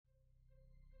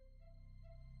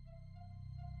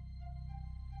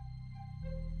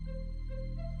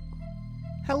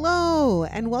Hello,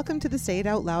 and welcome to the Say It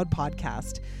Out Loud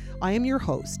podcast. I am your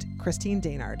host, Christine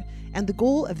Daynard, and the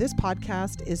goal of this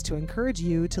podcast is to encourage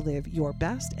you to live your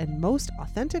best and most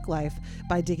authentic life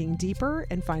by digging deeper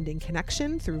and finding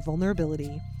connection through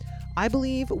vulnerability. I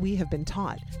believe we have been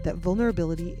taught that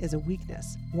vulnerability is a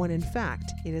weakness, when in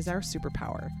fact it is our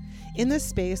superpower. In this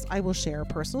space, I will share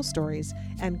personal stories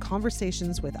and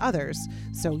conversations with others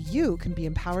so you can be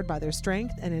empowered by their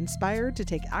strength and inspired to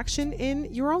take action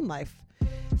in your own life.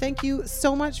 Thank you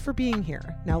so much for being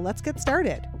here. Now let's get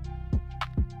started.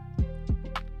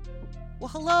 Well,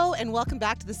 hello and welcome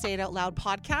back to the Say It Out Loud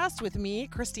podcast with me,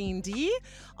 Christine D.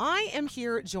 I am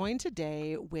here joined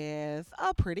today with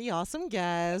a pretty awesome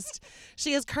guest.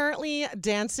 She is currently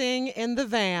dancing in the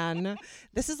van.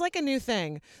 This is like a new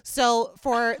thing. So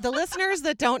for the listeners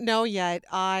that don't know yet,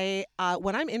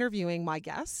 when I'm interviewing my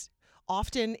guests,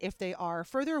 often, if they are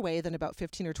further away than about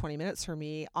 15 or 20 minutes from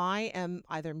me, I am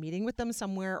either meeting with them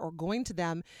somewhere or going to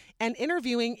them and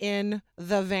interviewing in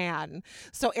the van.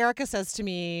 So Erica says to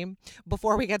me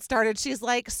before we get started, she's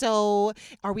like, so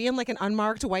are we in like an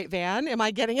unmarked white van? Am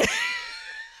I getting it?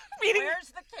 Where's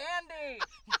the candy?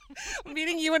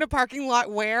 Meeting you in a parking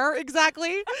lot where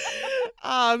exactly?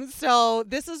 So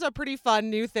this is a pretty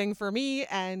fun new thing for me,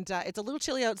 and it's a little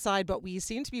chilly outside, but we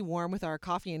seem to be warm with our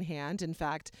coffee in hand. In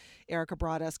fact, Erica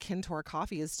brought us Kintor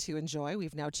coffees to enjoy.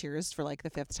 We've now cheersed for like the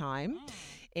 5th time.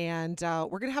 And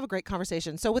we're going to have a great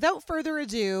conversation. So without further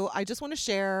ado, I just want to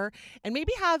share and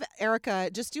maybe have Erica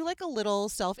just do like a little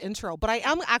self-intro. But I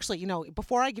am actually,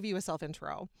 before I give you a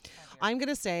self-intro, I'm going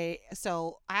to say,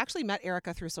 so I actually met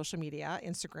Erica through social media,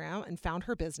 Instagram, and found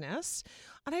her business.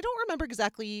 And I don't remember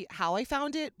exactly how I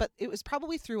found it, but it was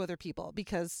probably through other people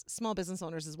because small business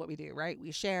owners is what we do, right?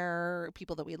 We share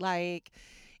people that we like.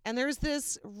 And there's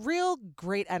this real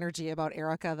great energy about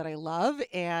Erica that I love.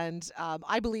 And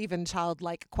I believe in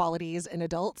childlike qualities in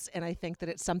adults. And I think that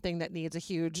it's something that needs a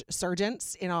huge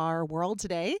surgence in our world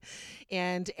today.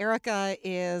 And Erica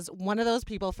is one of those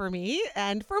people for me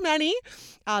and for many.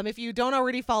 If you don't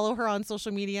already follow her on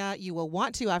social media, you will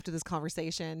want to after this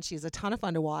conversation. She's a ton of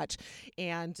fun to watch.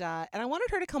 And I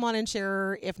wanted her to come on and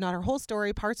share, if not her whole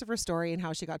story, parts of her story and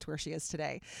how she got to where she is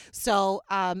today. So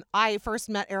I first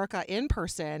met Erica in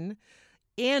person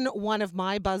in one of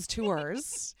my buzz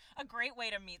tours. A great way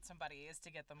to meet somebody is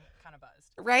to get them kind of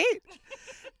buzzed. Right?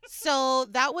 So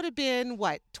that would have been,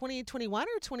 what, 2021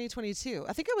 or 2022?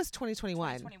 I think it was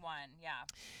 2021. 2021, yeah.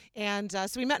 And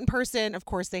so we met in person. Of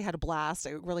course, they had a blast,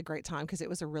 a really great time because it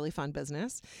was a really fun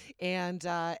business. And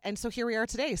so here we are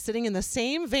today, sitting in the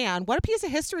same van. What a piece of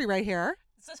history right here.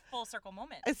 It's a full circle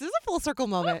moment. This is a full circle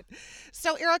moment.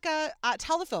 So Erica,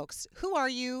 tell the folks, who are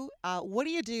you? What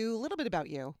do you do? A little bit about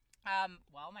you.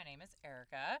 Well, my name is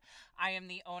Erica. I am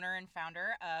the owner and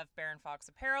founder of Baron Fox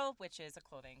Apparel, which is a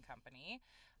clothing company,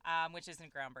 which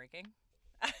isn't groundbreaking.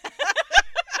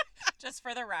 Just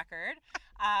for the record.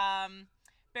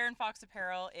 Baron Fox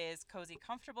Apparel is cozy,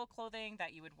 comfortable clothing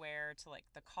that you would wear to like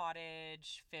the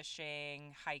cottage,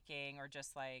 fishing, hiking, or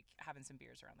just like having some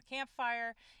beers around the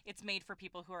campfire. It's made for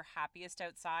people who are happiest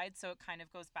outside. So it kind of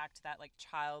goes back to that like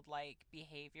childlike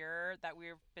behavior that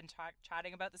we've been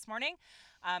chatting about this morning.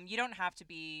 You don't have to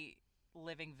be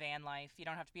living van life. You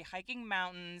don't have to be hiking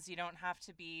mountains. You don't have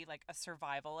to be like a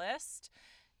survivalist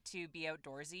to be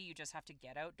outdoorsy. You just have to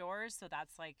get outdoors. So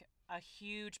that's like a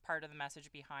huge part of the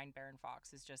message behind Baron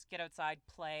Fox is just get outside,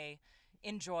 play,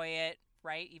 enjoy it,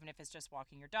 right? Even if it's just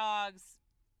walking your dogs,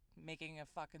 making a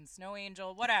fucking snow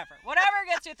angel, whatever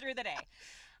gets you through the day.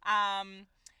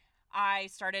 I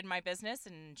started my business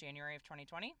in January of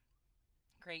 2020.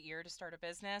 Great year to start a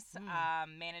business.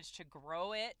 Managed to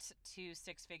grow it to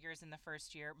 6 figures in the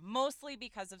first year, mostly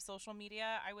because of social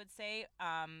media, I would say.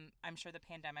 I'm sure the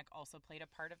pandemic also played a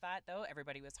part of that, though.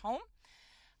 Everybody was home.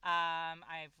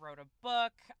 I've wrote a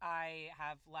book. I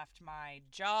have left my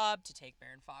job to take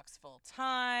Baron Fox full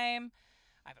time.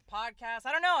 I have a podcast.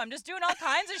 I don't know. I'm just doing all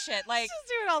kinds of shit. Like just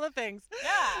doing all the things.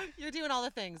 Yeah. You're doing all the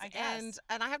things. I guess.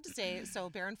 And I have to say, so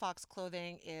Baron Fox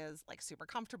clothing is like super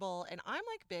comfortable, and I'm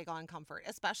like big on comfort,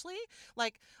 especially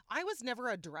like I was never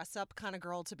a dress up kind of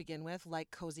girl to begin with, like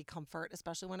cozy comfort,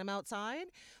 especially when I'm outside.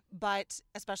 But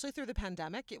especially through the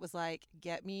pandemic, it was like,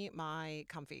 get me my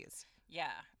comfies.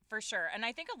 Yeah. For sure. And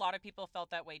I think a lot of people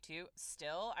felt that way too.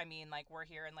 Still, I mean, like we're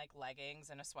here in like leggings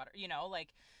and a sweater, like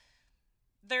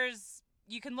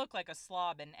you can look like a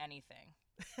slob in anything.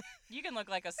 You can look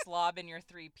like a slob in your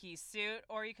 3-piece suit,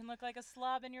 or you can look like a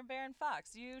slob in your Baron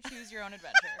Fox. You choose your own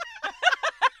adventure.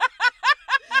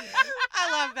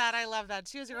 I love that.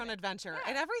 Choose your own adventure. Yeah.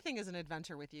 And everything is an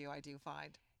adventure with you, I do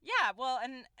find. Yeah, well,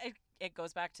 and it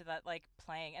goes back to that, like,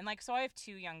 playing. And, like, so I have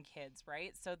 2 young kids,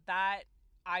 right? So that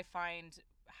I find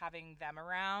having them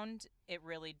around, it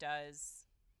really does,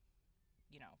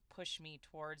 push me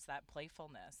towards that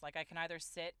playfulness. Like I can either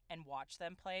sit and watch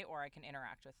them play or I can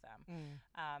interact with them.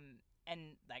 And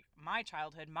like my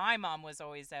childhood, my mom was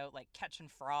always out like catching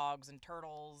frogs and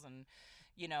turtles, and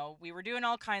we were doing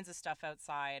all kinds of stuff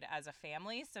outside as a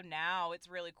family. So now it's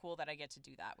really cool that I get to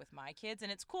do that with my kids,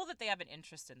 and it's cool that they have an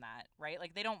interest in that, right?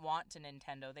 Like they don't want to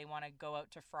Nintendo, they want to go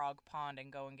out to Frog Pond and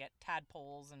go and get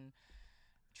tadpoles and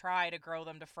try to grow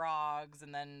them to frogs,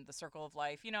 and then the circle of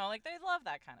life, like they love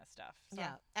that kind of stuff. So.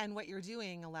 Yeah. And what you're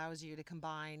doing allows you to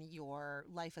combine your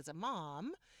life as a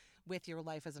mom with your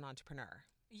life as an entrepreneur.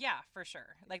 Yeah, for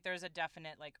sure. Like there's a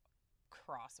definite like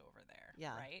crossover there.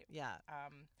 Yeah. Right. Yeah.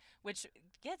 Which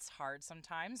gets hard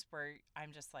sometimes, where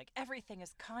I'm just like, everything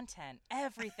is content.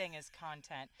 Everything is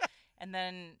content. And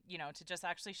then, to just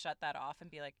actually shut that off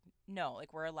and be like, no,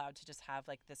 like we're allowed to just have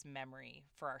like this memory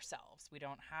for ourselves. We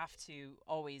don't have to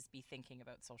always be thinking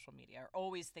about social media or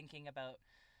always thinking about,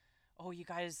 oh, you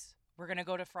guys, we're going to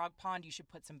go to Frog Pond. You should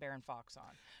put some Bear and Fox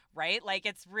on. Right. Like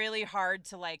it's really hard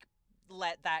to like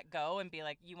let that go and be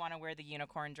like, you want to wear the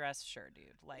unicorn dress? Sure, dude.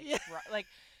 Like, Yeah. like,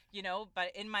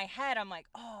 but in my head, I'm like,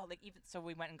 oh, like even so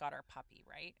we went and got our puppy.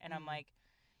 Right. And I'm like,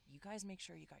 you guys make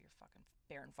sure you got your fucking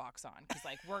Bear and Fox on, because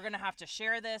like we're gonna have to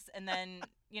share this. And then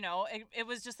it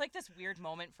was just like this weird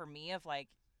moment for me of like,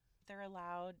 they're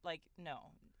allowed, like, no,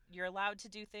 you're allowed to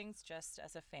do things just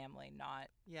as a family, not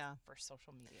for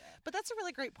social media. But that's a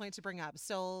really great point to bring up.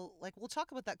 So like we'll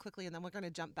talk about that quickly and then we're going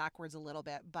to jump backwards a little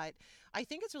bit. But I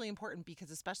think it's really important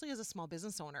because especially as a small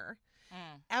business owner,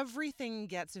 everything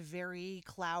gets very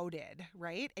clouded,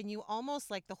 right? And you almost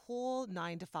like the whole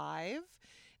 9 to 5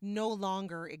 no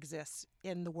longer exists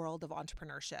in the world of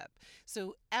entrepreneurship.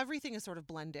 So everything is sort of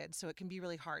blended. So it can be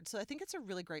really hard. So I think it's a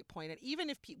really great point. And even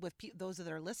if those that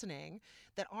are listening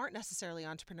that aren't necessarily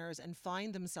entrepreneurs and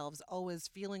find themselves always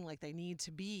feeling like they need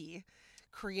to be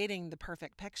creating the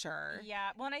perfect picture.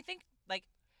 Yeah. Well, and I think like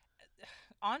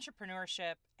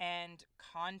entrepreneurship and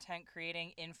content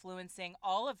creating, influencing,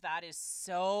 all of that is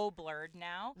so blurred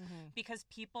now because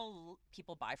people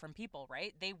buy from people,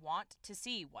 right? They want to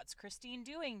see, what's Christine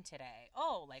doing today?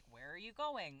 Oh, like, where are you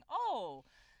going? Oh,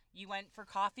 you went for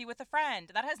coffee with a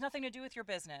friend. That has nothing to do with your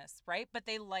business, right? But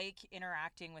they like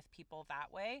interacting with people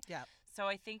that way. Yeah. So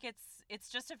I think it's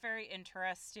just a very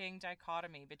interesting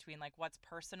dichotomy between like what's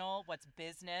personal, what's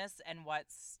business, and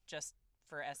what's just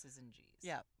for S's and G's.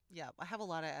 Yeah. Yeah, I have a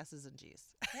lot of S's and G's.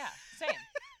 Yeah, same.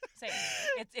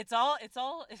 It's all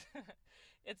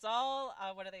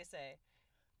what do they say?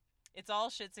 It's all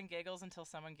shits and giggles until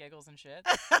someone giggles and shits.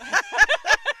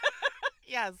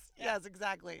 Yes,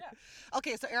 exactly. Yeah.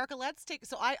 Okay, so Erica,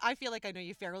 I feel like I know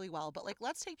you fairly well, but like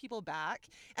let's take people back.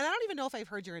 And I don't even know if I've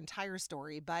heard your entire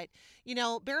story, but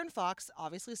Bear and Fox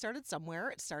obviously started somewhere.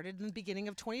 It started in the beginning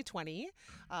of 2020.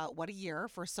 What a year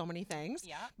for so many things.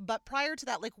 Yeah. But prior to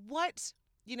that, like what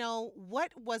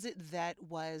was it that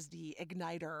was the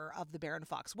igniter of the Bear and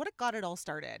Fox? What got it all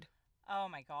started? Oh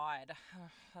my God.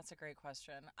 That's a great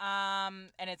question. And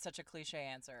it's such a cliche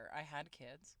answer. I had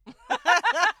kids.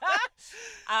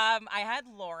 I had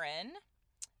Lauren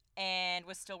and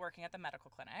was still working at the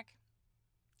medical clinic,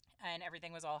 and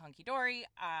everything was all hunky-dory.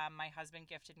 My husband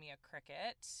gifted me a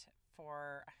Cricut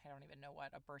for, I don't even know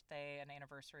what, a birthday, an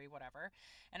anniversary, whatever.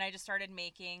 And I just started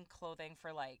making clothing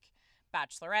for like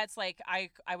bachelorettes. Like I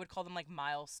would call them like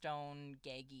milestone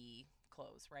gaggy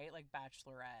clothes, right? Like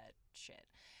bachelorette shit.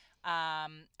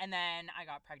 And then I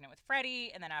got pregnant with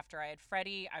Freddie. And then after I had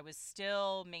Freddie, I was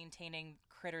still maintaining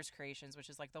Critters Creations, which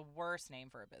is like the worst name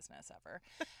for a business ever.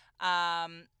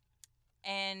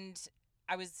 And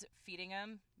I was feeding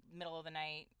him middle of the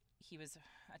night. He was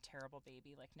a terrible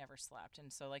baby, like never slept.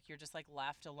 And so like, you're just like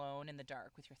left alone in the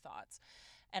dark with your thoughts.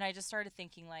 And I just started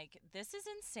thinking like, this is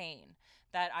insane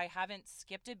that I haven't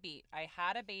skipped a beat. I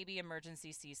had a baby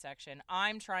emergency C-section.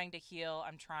 I'm trying to heal.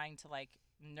 I'm trying to like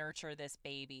nurture this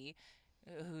baby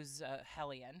who's a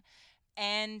hellion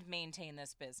and maintain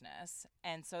this business.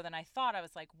 And so then I thought, I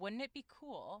was like, wouldn't it be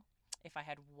cool if I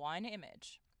had one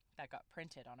image that got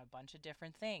printed on a bunch of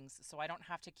different things, so I don't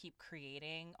have to keep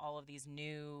creating all of these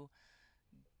new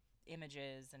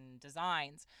images and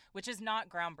designs, which is not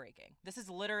groundbreaking. This is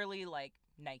literally like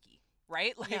Nike,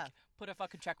 right? Like put a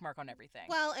fucking check mark on everything.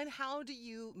 Well, and how do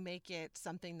you make it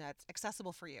something that's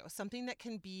accessible for you? Something that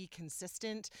can be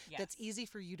consistent, that's easy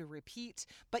for you to repeat,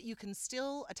 but you can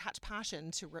still attach passion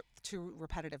to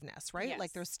repetitiveness, right? Yes.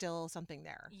 Like there's still something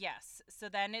there. Yes. So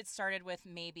then it started with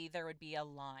maybe there would be a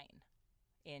line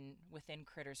within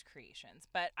Critters Creations,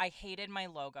 but I hated my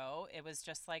logo. It was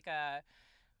just like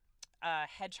a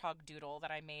hedgehog doodle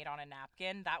that I made on a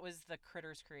napkin. That was the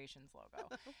Critters Creations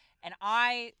logo. And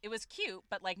it was cute,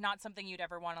 but like not something you'd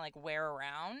ever want to like wear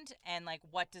around. And like,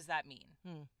 what does that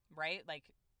mean? Right? Like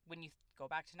when you go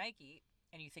back to Nike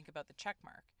and you think about the check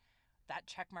mark, that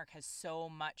check mark has so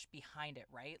much behind it,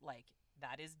 right? Like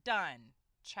that is done.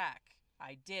 Check.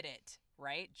 I did it,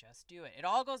 right? Just do it. It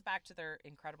all goes back to their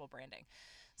incredible branding.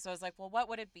 So I was like, well, what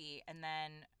would it be? And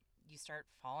then you start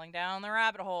falling down the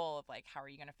rabbit hole of like, how are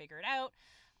you going to figure it out?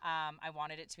 I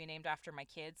wanted it to be named after my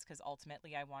kids because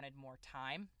ultimately I wanted more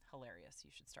time. Hilarious.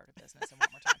 You should start a business and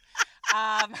want more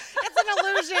time. It's an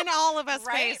illusion all of us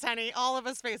Right? face, honey. All of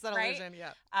us face that Right? illusion.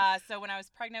 Yeah. So when I was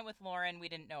pregnant with Lauren, we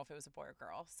didn't know if it was a boy or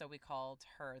girl. So we called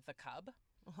her the Cub.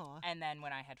 And then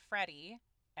when I had Freddie,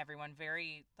 everyone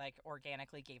very like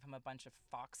organically gave him a bunch of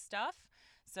Fox stuff.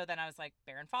 So then I was like,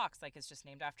 Baron Fox, like it's just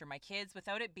named after my kids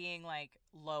without it being like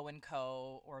Lowe and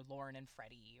Co. or Lauren and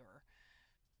Freddie or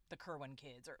the Kerwin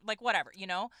kids or like whatever, you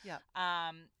know? Yeah.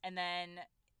 And then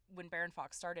when Baron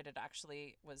Fox started, it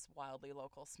actually was wildly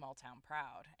local, small town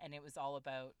proud. And it was all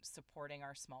about supporting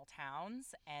our small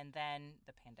towns. And then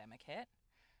the pandemic hit.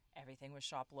 Everything was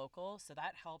shop local. So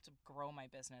that helped grow my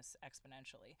business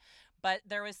exponentially. But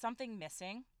there was something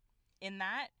missing in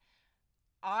that.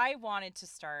 I wanted to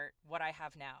start what I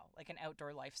have now, like an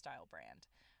outdoor lifestyle brand.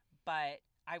 But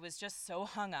I was just so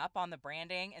hung up on the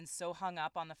branding and so hung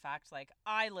up on the fact, like,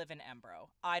 I live in Embro.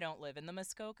 I don't live in the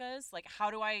Muskokas. Like,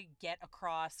 how do I get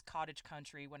across cottage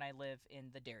country when I live in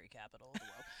the dairy capital of the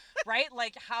world? Right?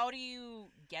 Like, how do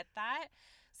you get that?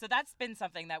 So that's been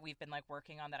something that we've been, like,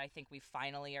 working on that I think we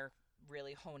finally are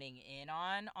really honing in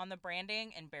on the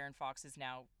branding. And Baron Fox is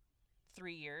now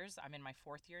 3 years. I'm in my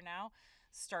 4th year now.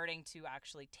 Starting to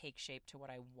actually take shape to what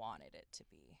I wanted it to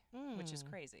be, which is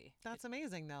crazy. That's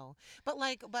amazing though.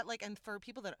 And for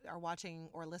people that are watching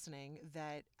or listening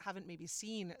that haven't maybe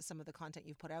seen some of the content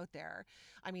you've put out there,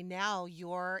 I mean, now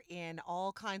you're in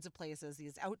all kinds of places,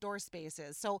 these outdoor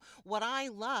spaces. So what I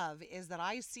love is that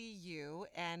I see you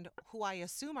and who I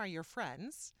assume are your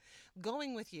friends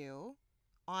going with you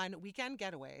on weekend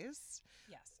getaways.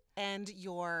 Yes. And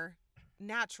you're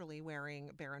naturally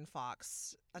wearing Baron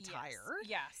Fox attire. Yes.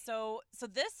 Yeah. So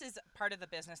this is part of the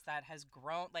business that has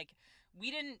grown. Like,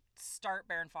 we didn't start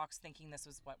Baron Fox thinking this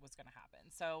was what was going to happen.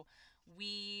 So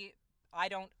I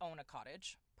don't own a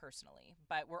cottage personally,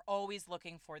 but we're always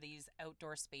looking for these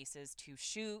outdoor spaces to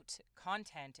shoot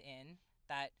content in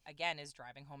that, again, is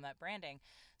driving home that branding.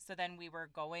 So then we were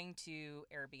going to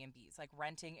Airbnbs, like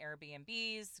renting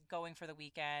Airbnbs, going for the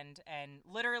weekend. And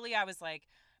literally I was like,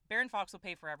 Baron Fox will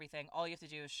pay for everything. All you have to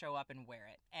do is show up and wear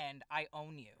it. And I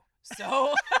own you.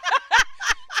 So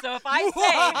so if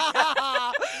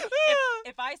I say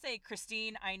if I say,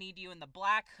 Christine, I need you in the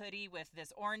black hoodie with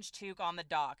this orange toque on the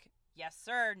dock. Yes,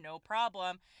 sir, no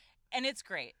problem. And it's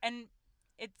great. And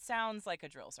it sounds like a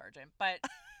drill sergeant, but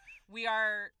we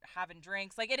are having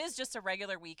drinks. Like, it is just a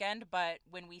regular weekend, but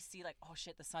when we see like, oh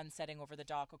shit, the sun's setting over the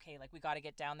dock, okay, like we got to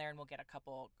get down there and we'll get a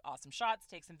couple awesome shots,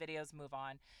 take some videos, move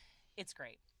on. It's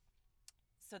great.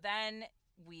 So then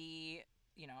we,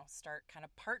 start kind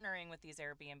of partnering with these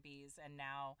Airbnbs. And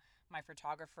now my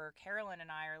photographer, Carolyn, and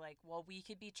I are like, well, we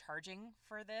could be charging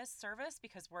for this service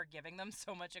because we're giving them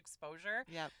so much exposure.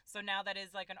 Yep. So now that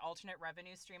is like an alternate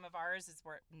revenue stream of ours, is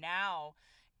where now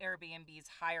Airbnbs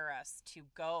hire us to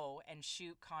go and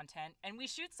shoot content. And we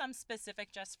shoot some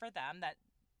specific just for them that,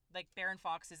 like, Baron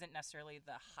Fox isn't necessarily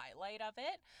the highlight of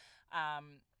it.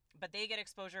 But they get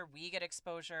exposure, we get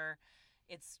exposure.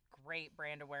 It's great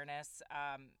brand awareness.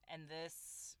 And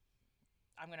this,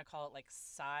 I'm going to call it like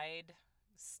side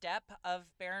step of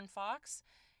Baron Fox,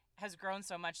 has grown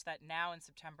so much that now in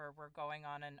September we're going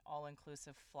on an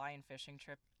all-inclusive fly-in fishing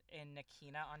trip in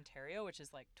Nakina, Ontario, which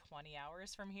is like 20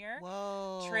 hours from here.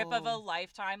 Whoa. Trip of a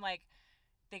lifetime. Like,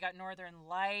 they got northern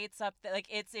lights up there. Like,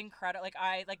 it's incredible. Like,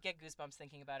 I like get goosebumps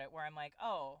thinking about it, where I'm like,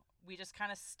 oh, we just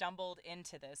kind of stumbled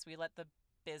into this. We let the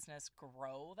business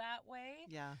grow that way.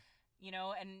 Yeah.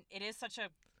 And it is such a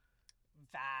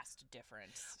vast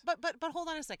difference. But hold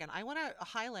on a second. I want to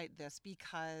highlight this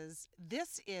because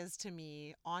this is, to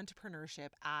me, entrepreneurship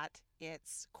at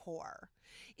its core.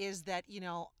 Is that,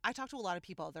 I talk to a lot of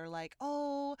people. They're like,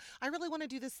 oh, I really want to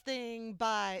do this thing,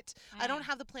 but I don't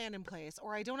have the plan in place,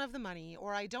 or I don't have the money,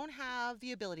 or I don't have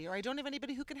the ability, or I don't have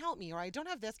anybody who can help me, or I don't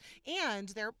have this. And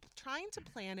they're trying to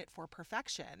plan it for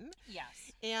perfection.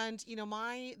 Yes. And,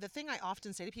 the thing I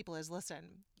often say to people is,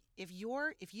 listen, if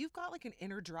you've got like an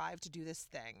inner drive to do this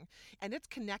thing and it's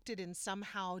connected in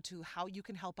somehow to how you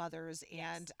can help others and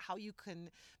Yes. how you can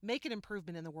make an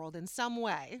improvement in the world in some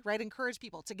way, right? Encourage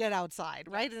people to get outside,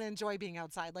 right? Yes. And enjoy being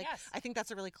outside. Like, Yes. I think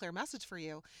that's a really clear message for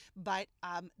you. But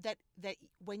that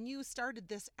when you started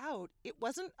this out, it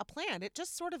wasn't a plan. It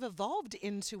just sort of evolved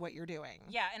into what you're doing.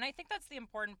 Yeah, and I think that's the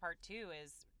important part too,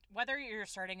 is whether you're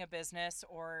starting a business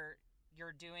or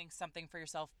you're doing something for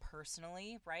yourself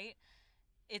personally, right?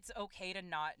 It's okay to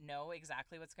not know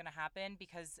exactly what's going to happen,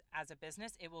 because as a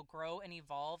business, it will grow and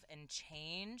evolve and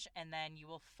change, and then you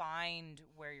will find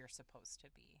where you're supposed to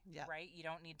be, Yep. right? You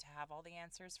don't need to have all the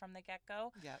answers from the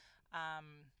get-go. Yep.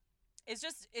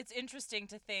 It's interesting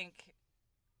to think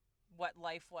what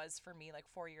life was for me like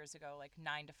 4 years ago, like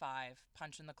 9 to 5,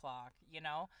 punching the clock,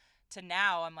 to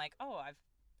now I'm like, oh,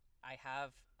 I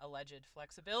have alleged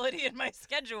flexibility in my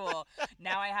schedule.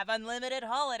 Now I have unlimited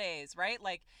holidays, right?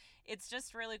 Like, it's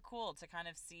just really cool to kind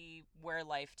of see where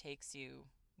life takes you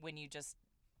when you just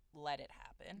let it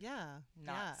happen. Yeah.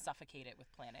 Not suffocate it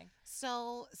with planning.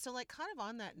 So like kind of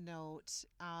on that note,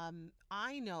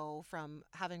 I know from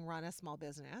having run a small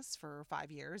business for 5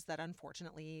 years that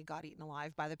unfortunately got eaten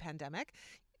alive by the pandemic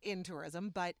in tourism.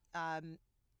 But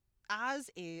as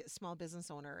a small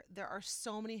business owner, there are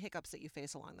so many hiccups that you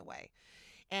face along the way.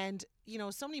 And,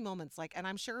 so many moments, like, and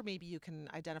I'm sure maybe you can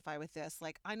identify with this.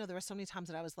 Like, I know there were so many times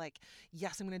that I was like,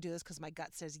 yes, I'm going to do this because my gut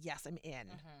says, yes, I'm in.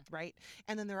 Mm-hmm. Right.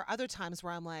 And then there are other times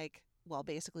where I'm like, well,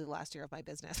 basically the last year of my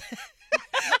business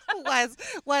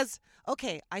was,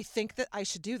 okay, I think that I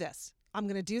should do this. I'm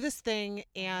going to do this thing.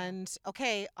 And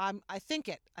okay, I think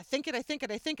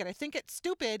it's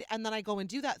stupid. And then I go and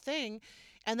do that thing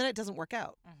and then it doesn't work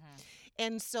out. Mm-hmm.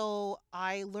 And so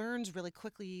I learned really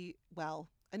quickly, well,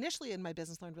 initially in my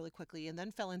business learned really quickly and then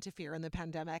fell into fear in the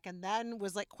pandemic and then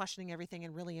was like questioning everything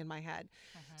and really in my head.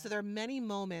 Mm-hmm. So there are many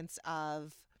moments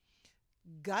of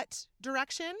gut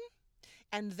direction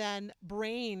and then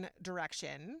brain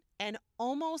direction. And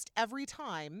almost every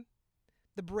time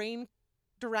the brain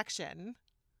direction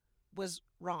was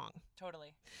wrong.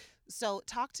 Totally. So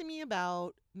talk to me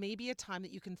about maybe a time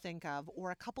that you can think of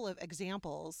or a couple of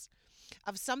examples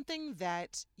of something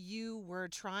that you were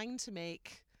trying to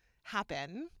make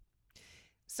happen,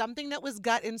 something that was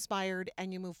gut inspired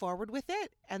and you move forward with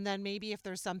it. And then maybe if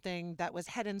there's something that was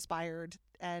head inspired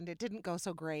and it didn't go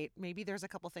so great, maybe there's a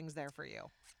couple things there for you.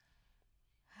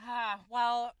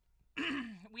 Well,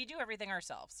 we do everything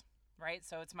ourselves, right?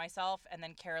 So it's myself and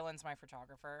then Carolyn's my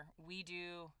photographer. We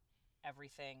do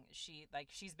everything.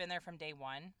 She's been there from day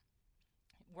one.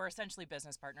 We're essentially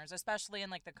business partners, especially in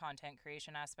like the content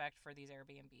creation aspect for these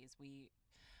Airbnbs.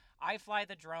 I fly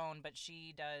the drone, but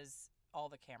she does all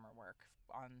the camera work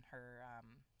on her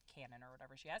Canon or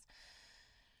whatever she has.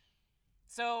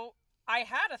 So I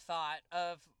had a thought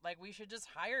of like we should just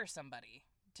hire somebody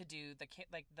to do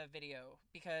the video,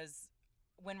 because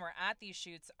when we're at these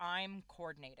shoots, I'm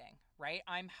coordinating, right?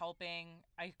 I'm helping.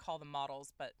 I call them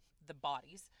models, but the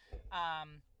bodies.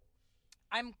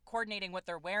 I'm coordinating what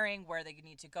they're wearing, where they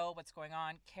need to go, what's going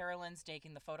on. Carolyn's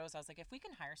taking the photos. I was like, if we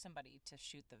can hire somebody to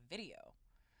shoot the video,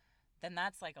 then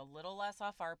that's like a little less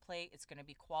off our plate. It's going to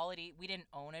be quality. We didn't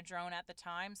own a drone at the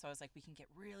time, so I was like, we can get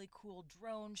really cool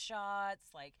drone shots.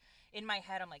 Like in my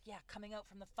head, I'm like, yeah, coming out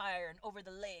from the fire and over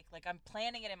the lake. Like I'm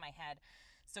planning it in my head.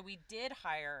 So we did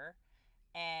hire,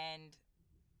 and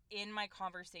in my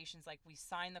conversations, like we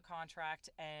signed the contract,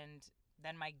 and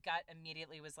then my gut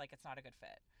immediately was like, it's not a good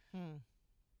fit.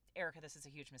 Erica, this is a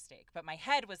huge mistake. But my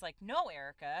head was like, no,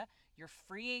 Erica, you're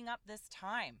freeing up this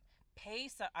time.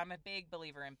 I'm a big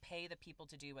believer in pay the people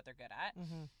to do what they're good at.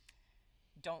 Mm-hmm.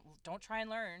 Don't try and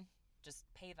learn, just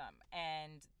pay them.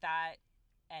 And that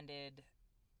ended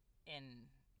in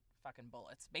fucking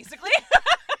bullets, basically.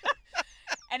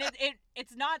 And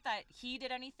it's not that he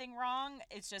did anything wrong.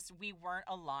 It's just we weren't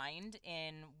aligned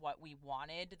in what we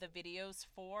wanted the videos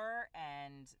for,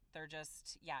 and they're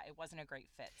just, it wasn't a great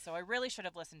fit. So I really should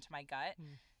have listened to my gut.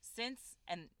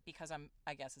 And because I'm,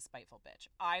 I guess, a spiteful bitch,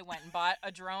 I went and bought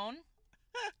a drone,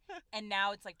 and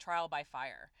now it's like trial by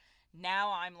fire.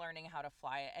 Now I'm learning how to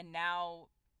fly it, and now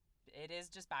it is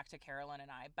just back to Carolyn and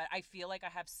I. But I feel like I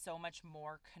have so much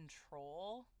more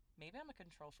control. Maybe I'm a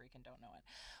control freak and don't know it,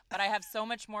 but I have so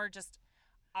much more just,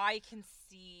 I can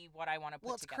see what I want to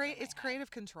put together. Well, it's creative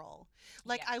control.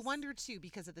 Like, yes. I wonder too,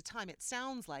 because at the time, it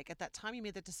sounds like at that time you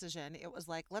made the decision, it was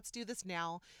like, let's do this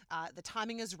now. The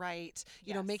timing is right.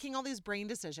 You know, making all these brain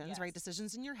decisions, right?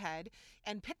 Decisions in your head,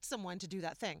 and picked someone to do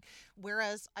that thing.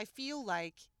 Whereas I feel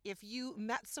like if you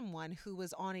met someone who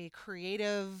was on a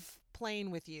creative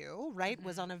plane with you, right?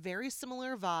 Was Mhm. on a very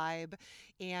similar vibe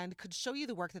and could show you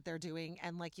the work that they're doing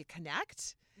and like you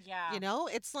connect, Yeah.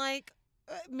 it's like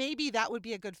maybe that would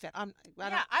be a good fit. I Yeah,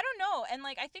 don't, I don't know. And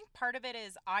like I think part of it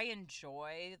is I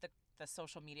enjoy the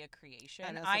social media I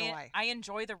creation. know, so do I. I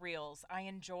enjoy the reels. I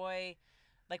enjoy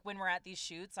like when we're at these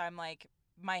shoots, I'm like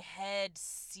my head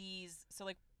sees so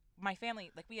like my family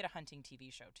like we had a hunting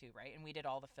TV show too, right? And we did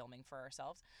all the filming for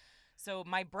ourselves. So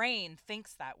my brain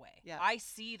thinks that way. Yeah. I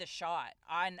see the shot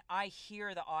and I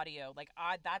hear the audio. Like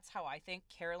that's how I think.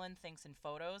 Carolyn thinks in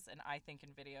photos and I think in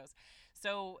videos.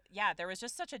 So yeah, there was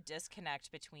just such a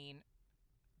disconnect between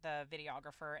the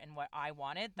videographer and what I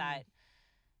wanted that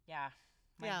yeah.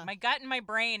 Yeah. My gut and my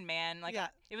brain, man. Like Yeah.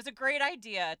 it was a great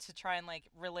idea to try and like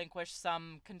relinquish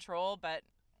some control, but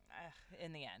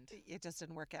in the end, It just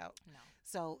didn't work out. no.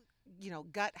 So,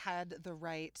 gut had the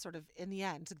right sort of, in the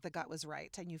end, the gut was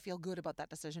right. And you feel good about that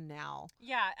decision now.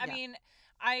 Yeah, I Yeah. mean,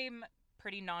 I'm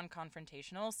pretty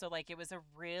non-confrontational, so like it was a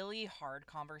really hard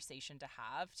conversation to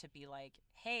have to be like,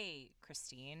 "Hey,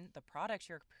 Christine, the product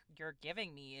you're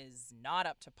giving me is not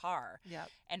up to par." Yeah.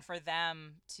 And for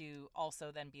them to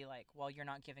also then be like, "Well, you're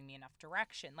not giving me enough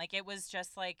direction." Like it was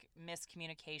just like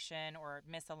miscommunication or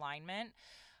misalignment.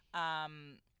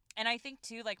 And I think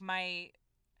too like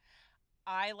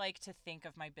I like to think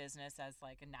of my business as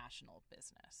like a national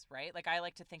business, right? Like I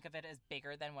like to think of it as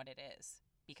bigger than what it is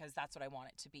because that's what I want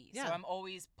it to be. Yeah. So I'm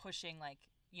always pushing like,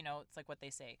 it's like what they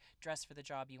say, dress for the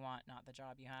job you want, not the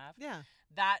job you have. Yeah.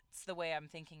 That's the way I'm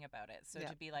thinking about it. So Yeah.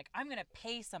 to be like, I'm going to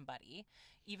pay somebody,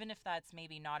 even if that's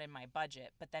maybe not in my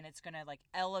budget, but then it's going to like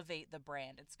elevate the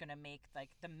brand. It's going to make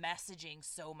like the messaging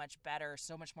so much better,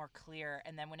 so much more clear.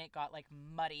 And then when it got like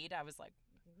muddied, I was like,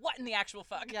 what in the actual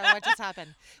fuck? Yeah, what just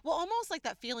happened? Well, almost like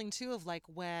that feeling too of like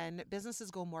when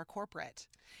businesses go more corporate,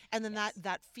 and then Yes.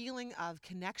 that feeling of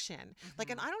connection.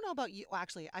 Like, and I don't know about you. Well,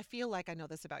 actually, I feel like I know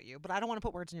this about you, but I don't want to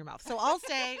put words in your mouth. So I'll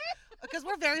say, because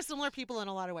we're very similar people in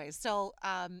a lot of ways. So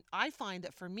I find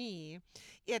that for me,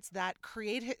 it's that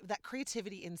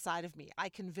creativity inside of me. I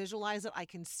can visualize it. I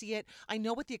can see it. I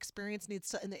know what the experience needs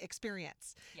to in the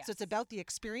experience. Yes. So it's about the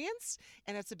experience,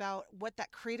 and it's about what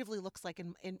that creatively looks like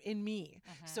in me.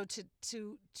 So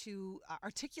to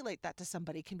articulate that to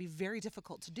somebody can be very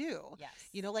difficult to do. Yes.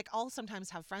 Like I'll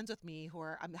sometimes have friends with me who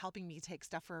are helping me take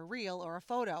stuff for a reel or a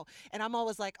photo, and I'm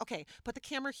always like, okay, put the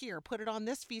camera here, put it on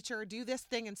this feature, do this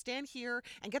thing, and stand here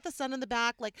and get the sun in the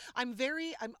back. Like I'm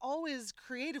always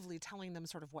creatively telling them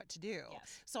sort of what to do.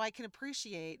 Yes. So I can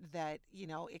appreciate that.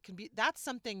 It can be that's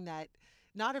something that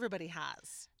not everybody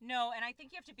has. No, and I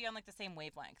think you have to be on like the same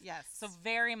wavelength. Yes. So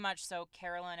very much so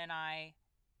Carolyn and I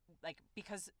like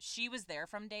because she was there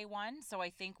from day one, so I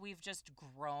think we've just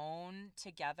grown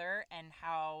together and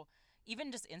how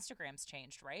even just Instagram's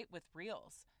changed, right? With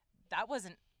Reels. That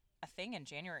wasn't a thing in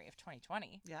January of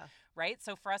 2020. Yeah. Right?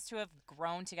 So for us to have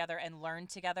grown together and learned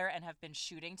together and have been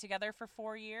shooting together for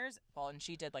 4 years, well, and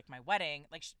she did like my wedding,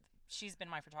 like she's been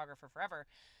my photographer forever.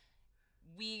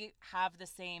 We have the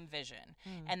same vision.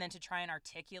 And then to try and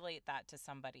articulate that to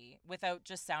somebody without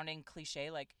just sounding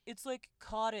cliche, like it's like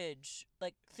cottage,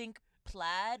 like think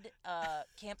plaid,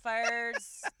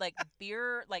 campfires, like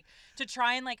beer, like to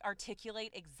try and like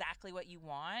articulate exactly what you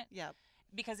want. Yep.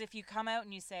 Because if you come out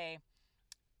and you say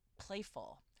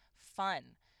playful, fun,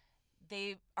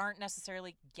 they aren't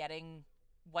necessarily getting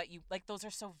what you like. Those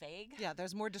are so vague. Yeah,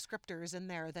 there's more descriptors in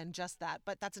there than just that,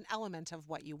 but that's an element of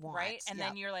what you want. Right? And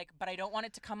then you're like, but I don't want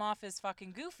it to come off as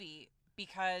fucking goofy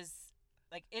because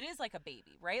like it is like a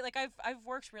baby, right? Like I've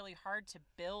worked really hard to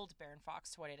build Baron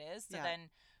Fox to what it is. So then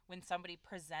when somebody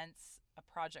presents a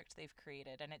project they've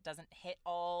created and it doesn't hit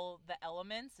all the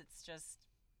elements, it's just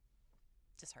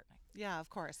disheartening. Yeah, of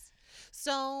course.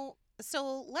 So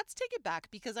let's take it back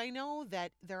because I know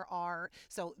that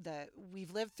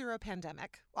we've lived through a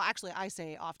pandemic. Well, actually, I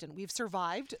say often we've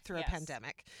survived through a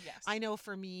pandemic. Yes. I know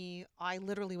for me, I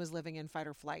literally was living in fight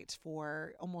or flight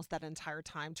for almost that entire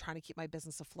time, trying to keep my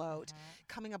business afloat,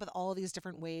 coming up with all these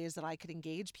different ways that I could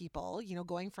engage people,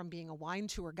 going from being a wine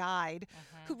tour guide,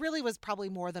 who really was probably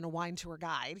more than a wine tour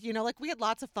guide. Like we had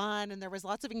lots of fun and there was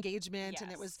lots of engagement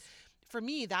and it was, for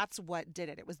me, that's what did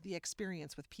it. It was the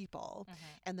experience with people.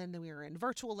 And then we were in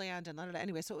virtual land and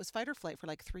anyway, so it was fight or flight for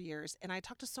like 3 years. And I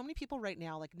talk to so many people right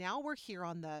now, like now we're here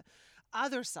on the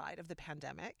other side of the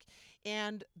pandemic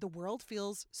and the world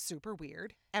feels super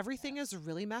weird. Everything is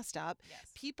really messed up. Yes.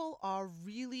 People are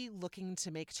really looking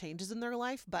to make changes in their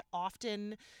life, but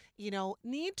often,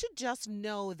 need to just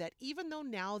know that even though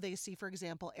now they see, for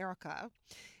example, Erica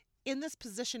in this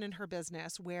position in her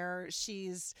business where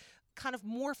she's kind of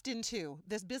morphed into.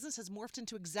 This business has morphed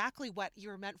into exactly what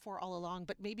you're meant for all along,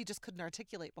 but maybe just couldn't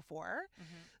articulate before.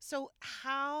 So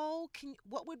how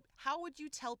would you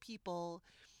tell people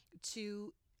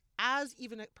to, as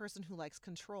even a person who likes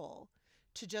control,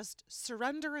 to just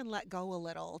surrender and let go a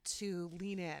little, to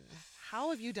lean in?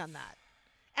 How have you done that?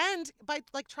 And by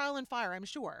like trial and fire, I'm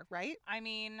sure, right? I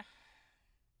mean,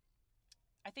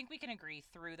 I think we can agree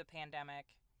through the pandemic,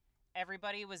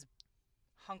 everybody was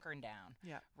hunkering down.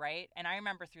 Yeah. Right? And I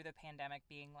remember through the pandemic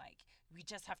being like, we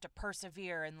just have to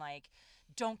persevere and like,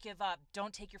 don't give up,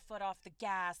 don't take your foot off the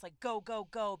gas, like go, go,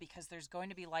 go, because there's going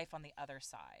to be life on the other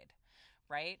side.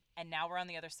 Right? And now we're on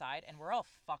the other side and we're all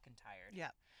fucking tired. Yeah.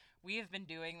 We have been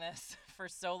doing this for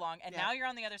so long. And Yeah. now you're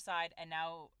on the other side, and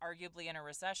now arguably in a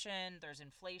recession, there's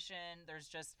inflation, there's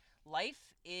just,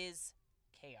 life is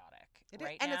chaotic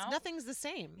right and now. it's nothing's the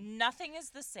same. Nothing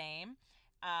is the same.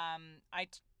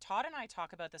 Todd and I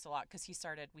talk about this a lot because we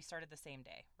started the same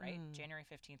day, right? January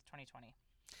 15th, 2020.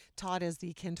 Todd is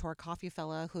the Kintor coffee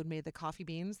fella who had made the coffee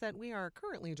beans that we are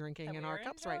currently drinking in our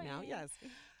cups right now. Yes.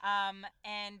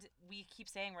 And we keep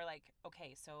saying, we're like,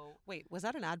 okay, so Wait, was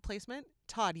that an ad placement?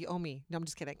 Todd, you owe me. No, I'm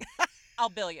just kidding. I'll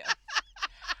bill you.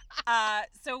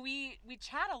 So we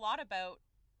chat a lot about,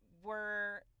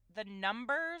 were the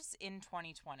numbers in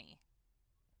 2020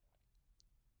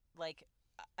 like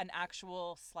an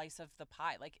actual slice of the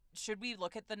pie? Like, should we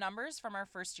look at the numbers from our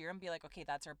first year and be like, okay,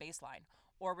 that's our baseline?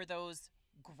 Or were those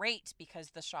great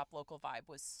because the shop local vibe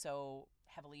was so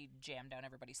heavily jammed down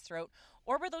everybody's throat?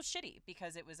 Or were those shitty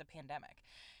because it was a pandemic?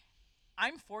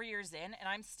 I'm 4 years in and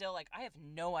I'm still like, I have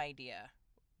no idea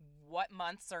what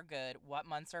months are good, what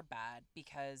months are bad,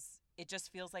 because it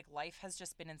just feels like life has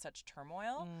just been in such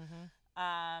turmoil.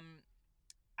 I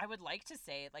would like to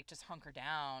say, like, just hunker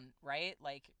down, right?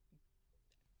 Like,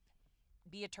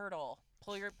 be a turtle,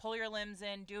 pull your limbs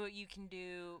in, do what you can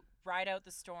do, ride out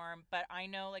the storm. But I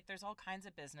know, like, there's all kinds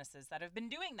of businesses that have been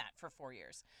doing that for 4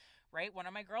 years, right? One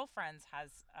of my girlfriends has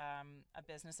a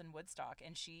business in Woodstock,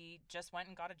 and she just went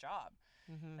and got a job.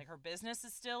 Like, her business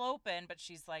is still open, but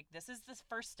she's like, this is the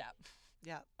first step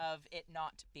of it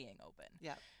not being open.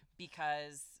 Yeah.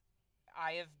 Because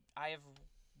I have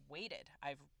waited.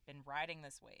 I've been riding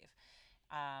this wave.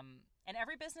 And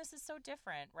every business is so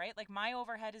different, right? Like, my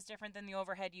overhead is different than the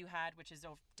overhead you had, which is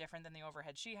different than the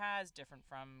overhead she has, different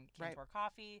from Kintor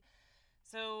Coffee.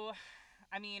 So,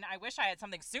 I mean, I wish I had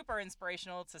something super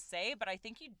inspirational to say, but I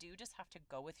think you do just have to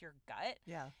go with your gut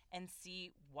and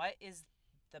see what is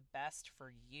the best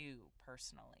for you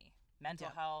personally, mental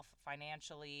health,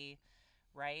 financially,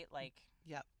 right? Like,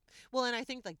 well, and I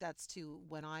think like that's too,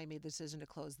 when I made the decision to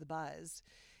close the Buzz,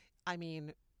 I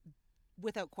mean,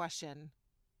 without question,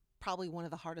 probably one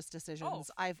of the hardest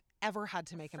decisions I've ever had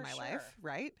to make in my life,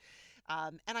 right?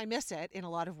 And I miss it in a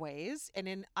lot of ways, and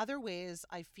in other ways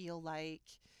I feel like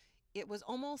it was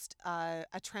almost a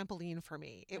trampoline for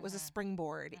me. It was a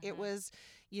springboard. It was,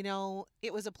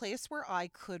 it was a place where I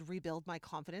could rebuild my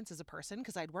confidence as a person,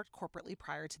 because I'd worked corporately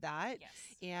prior to that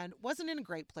and wasn't in a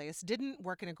great place, didn't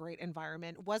work in a great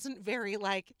environment, wasn't very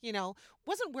like,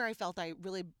 wasn't where I felt I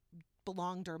really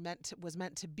belonged or was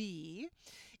meant to be.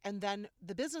 And then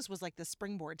the business was like the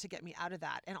springboard to get me out of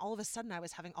that. And all of a sudden I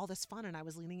was having all this fun and I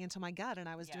was leaning into my gut and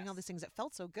I was doing all these things that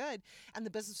felt so good. And the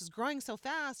business was growing so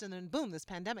fast. And then boom, this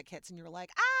pandemic hits and you're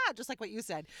like, just like what you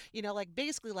said, like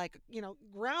basically like,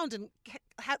 ground and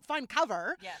find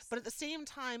cover. Yes. But at the same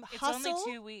time, it's hustle.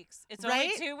 only 2 weeks. It's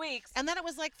only 2 weeks. And then it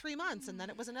was like 3 months, and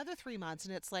then it was another 3 months.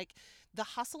 And it's like the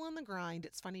hustle and the grind.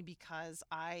 It's funny because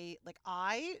I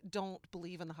don't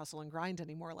believe in the hustle and grind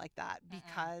anymore like that,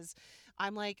 because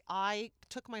I'm like, I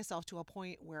took myself to a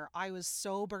point where I was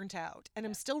so burnt out, and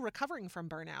I'm still recovering from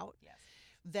burnout,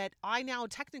 that I now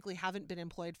technically haven't been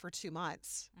employed for 2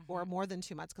 months or more than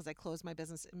 2 months, because I closed my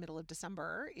business in the middle of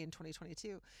December in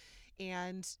 2022.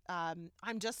 And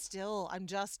I'm just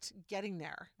getting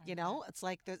there, It's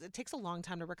like it takes a long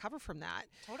time to recover from that.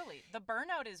 Totally. The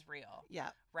burnout is real. Yeah.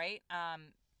 Right?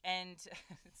 And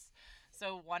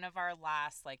so one of our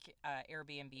last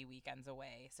Airbnb weekends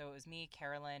away, so it was me,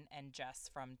 Carolyn, and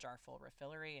Jess from Jarful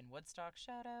Refillery in Woodstock,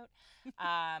 shout out.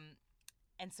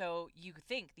 And so you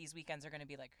think these weekends are going to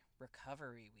be like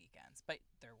recovery weekends, but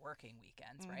they're working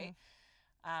weekends, right?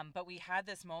 But we had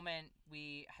this moment.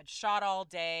 We had shot all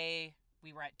day.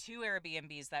 We were at 2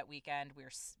 Airbnbs that weekend. We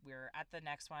were at the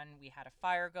next one. We had a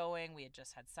fire going. We had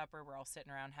just had supper. We're all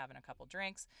sitting around having a couple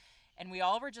drinks. And we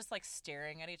all were just like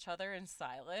staring at each other in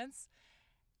silence.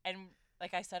 And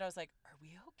like I said, I was like, are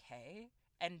we okay?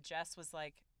 And Jess was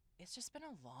like, it's just been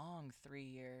a long 3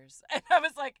 years. And I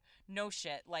was like, no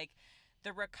shit. Like,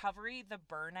 the recovery, the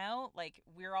burnout, like,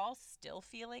 we're all still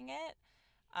feeling it.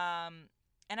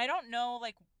 And I don't know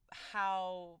like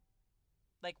how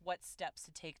like what steps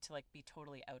to take to like be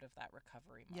totally out of that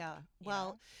recovery mode. Yeah.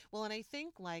 Well, and I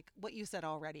think like what you said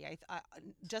already,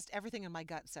 just everything in my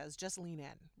gut says just lean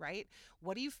in, right?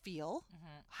 What do you feel? Mm-hmm.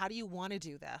 How do you want to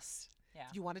do this? Yeah.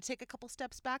 Do you want to take a couple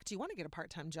steps back? Do you want to get a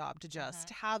part-time job to just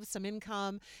Mm-hmm. have some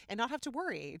income and not have to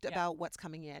worry Yeah. about what's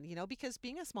coming in, because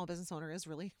being a small business owner is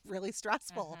really, really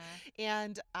stressful. Mm-hmm.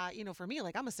 And, for me,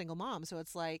 like I'm a single mom, so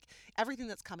it's like everything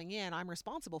that's coming in, I'm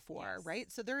responsible for, Yes.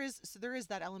 right? So there is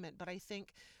that element, but I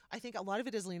think a lot of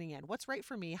it is leaning in. What's right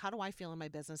for me? How do I feel in my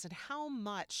business? And how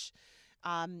much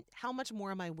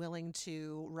more am I willing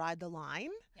to ride the line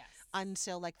Yes.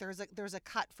 until like there's a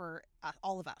cut for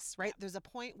all of us, right? Yep. There's a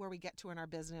point where we get to in our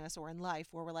business or in life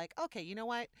where we're like, okay, you know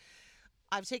what?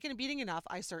 I've taken a beating enough.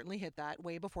 I certainly hit that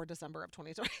way before December of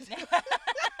 2020.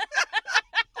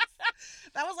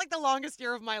 That was like the longest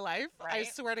year of my life. I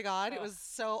Right? swear to God, it Ugh. was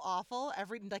so awful.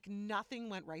 Nothing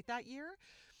went right that year.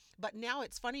 But now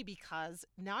it's funny because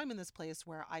now I'm in this place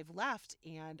where I've left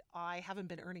and I haven't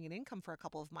been earning an income for a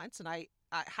couple of months. And I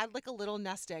had like a little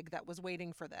nest egg that was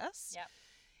waiting for this. Yep.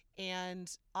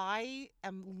 And I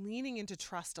am leaning into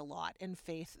trust a lot and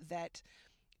faith that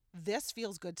this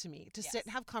feels good to me to sit Yes.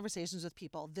 and have conversations with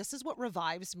people. This is what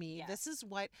revives me. Yes. This is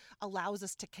what allows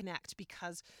us to connect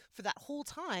because for that whole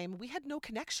time we had no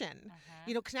connection.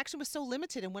 Mm-hmm. Connection was so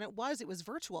limited, and when it was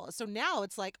virtual. So now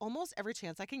it's like almost every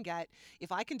chance I can get, if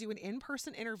I can do an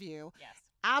in-person interview, Yes.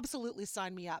 absolutely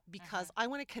sign me up because I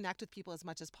want to connect with people as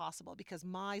much as possible because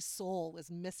my soul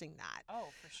was missing that. Oh,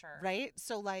 for sure. Right?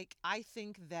 So like I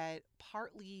think that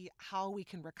partly how we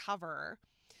can recover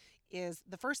is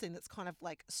the first thing that's kind of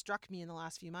like struck me in the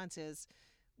last few months is,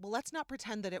 well, let's not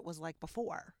pretend that it was like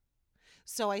before.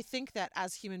 So I think that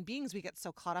as human beings, we get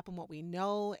so caught up in what we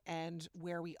know and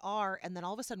where we are. And then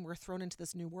all of a sudden we're thrown into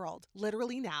this new world,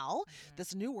 literally now, Mm-hmm.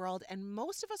 this new world. And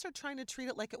most of us are trying to treat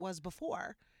it like it was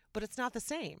before, but it's not the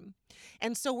same.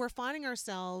 And so we're finding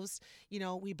ourselves,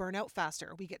 we burn out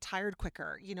faster. We get tired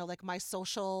quicker. Like my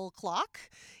social clock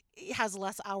has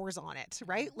less hours on it,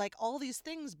 right? Mm-hmm. Like all these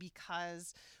things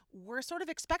because we're sort of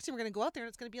expecting we're going to go out there and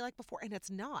it's going to be like before, and it's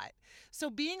not. So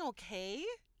being okay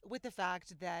with the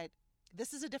fact that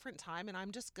this is a different time and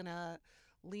I'm just going to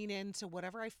lean into what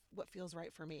feels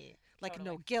right for me. Like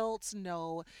Totally. no guilt,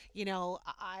 no,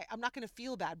 I'm not going to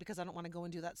feel bad because I don't want to go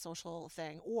and do that social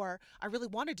thing, or I really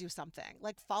want to do something.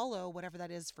 Like follow whatever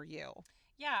that is for you.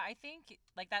 Yeah, I think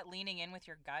like that leaning in with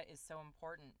your gut is so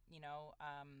important.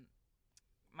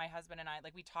 My husband and I,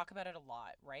 like, we talk about it a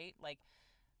lot, right? Like,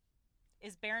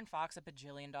 is Baron Fox a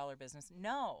bajillion-dollar business?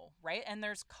 No, right? And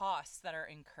there's costs that are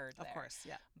incurred there. Of course,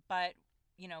 yeah. But,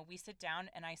 we sit down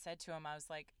and I said to him, I was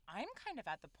like, I'm kind of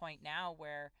at the point now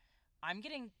where I'm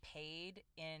getting paid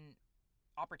in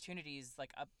opportunities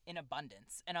like in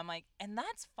abundance. And I'm like, and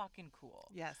that's fucking cool.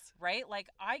 Yes. Right? Like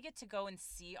I get to go and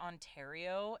see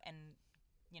Ontario and,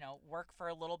 work for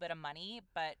a little bit of money,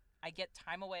 but I get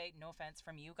time away, no offense,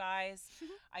 from you guys.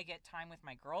 I get time with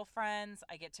my girlfriends.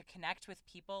 I get to connect with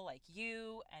people like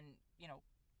you and,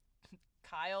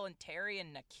 Kyle and Terry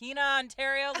and Nakina,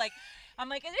 Ontario. Like, I'm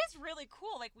like, it is really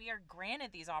cool. Like, we are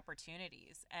granted these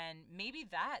opportunities. And maybe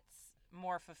that's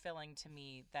more fulfilling to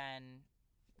me than,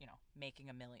 making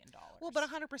 $1 million. Well, but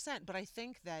 100%. But I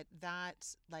think that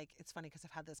like, it's funny because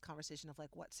I've had this conversation of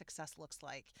like what success looks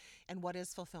like and what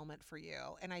is fulfillment for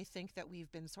you. And I think that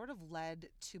we've been sort of led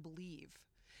to believe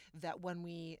that when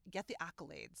we get the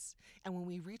accolades and when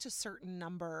we reach a certain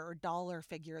number or dollar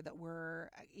figure that we're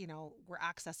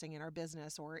accessing in our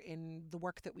business or in the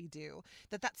work that we do,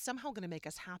 that's somehow going to make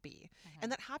us happy. Mm-hmm.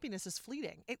 And that happiness is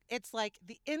fleeting. It's like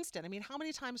the instant. I mean, how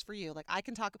many times for you, like I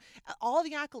can talk all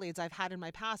the accolades I've had in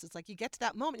my past. It's like you get to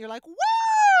that moment, you're like, woo!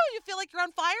 You feel like you're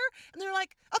on fire. And they're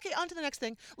like, okay, on to the next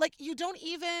thing. Like you don't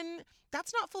even,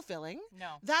 that's not fulfilling.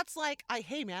 No. That's like,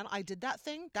 hey man, I did that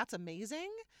thing. That's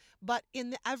amazing. But in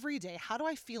the everyday, how do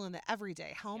I feel in the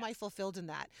everyday? How am I fulfilled in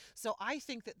that? So I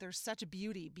think that there's such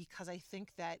beauty because I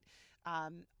think that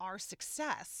our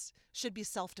success should be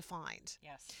self-defined.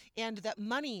 Yes. And that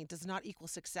money does not equal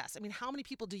success. I mean, how many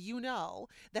people do you know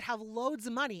that have loads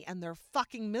of money and they're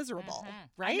fucking miserable,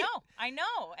 right? I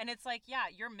know. And it's like, yeah,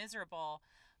 you're miserable,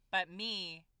 but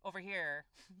me over here,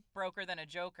 broker than a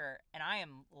joker, and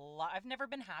I've never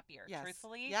been happier,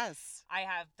 truthfully. Yes. I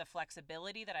have the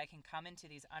flexibility that I can come into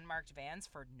these unmarked vans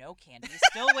for no candy.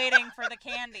 Still waiting for the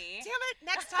candy. Damn it,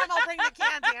 next time I'll bring the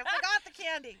candy. I forgot the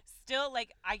candy. Still,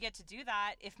 like, I get to do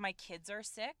that. If my kids are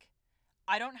sick,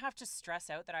 I don't have to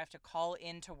stress out that I have to call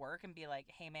into work and be like,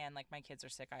 hey man, like my kids are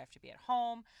sick, I have to be at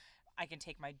home. I can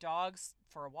take my dogs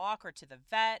for a walk or to the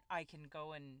vet. I can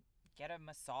go and get a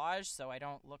massage so I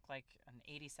don't look like an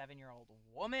 87-year-old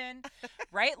woman,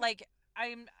 right? Like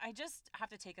I just have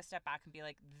to take a step back and be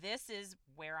like, this is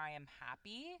where I am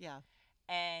happy. Yeah.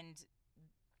 And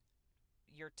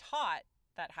you're taught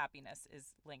that happiness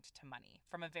is linked to money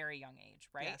from a very young age,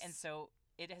 right? Yes. And so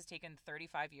it has taken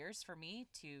 35 years for me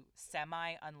to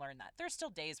semi-unlearn that. There's still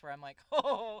days where I'm like,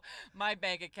 oh, my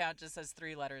bank account just has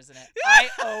 3 letters in it. I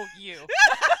owe you.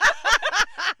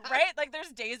 Right? Like there's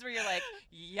days where you're like,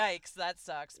 yikes, that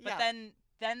sucks. But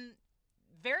then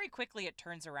very quickly it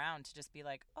turns around to just be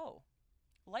like, oh,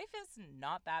 life is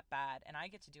not that bad, and I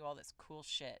get to do all this cool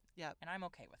shit. Yep. And I'm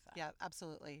okay with that. Yeah,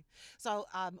 absolutely. So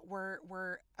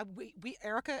we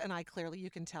Erica and I, clearly you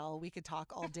can tell we could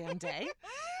talk all damn day.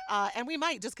 And we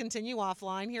might just continue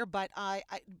offline here, but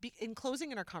in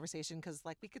closing in our conversation, because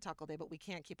like we could talk all day, but we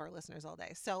can't keep our listeners all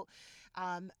day. So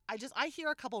I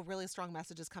hear a couple really strong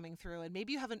messages coming through, and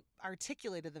maybe you haven't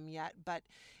articulated them yet, but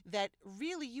that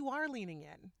really you are leaning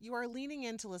in. You are leaning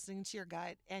into listening to your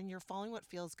gut, and you're following what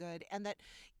feels good, and that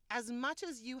as much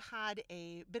as you had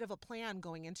a bit of a plan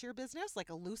going into your business, like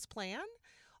a loose plan,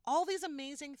 all these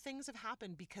amazing things have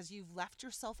happened because you've left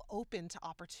yourself open to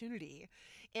opportunity.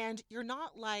 And you're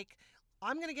not like,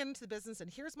 I'm going to get into the business and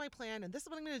here's my plan and this is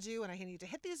what I'm going to do and I need to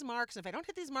hit these marks. And if I don't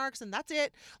hit these marks, then that's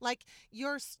it. Like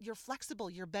you're flexible,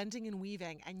 you're bending and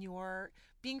weaving, and you're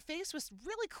being faced with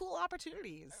really cool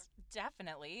opportunities.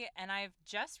 Definitely. And I've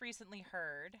just recently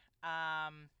heard,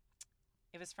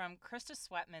 it was from Krista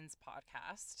Sweatman's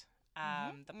podcast,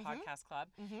 the Podcast Club.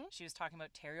 Mm-hmm. She was talking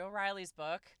about Terry O'Reilly's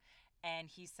book, and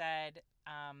he said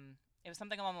it was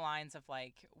something along the lines of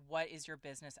like, what is your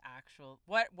business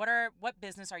what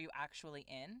business are you actually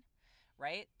in,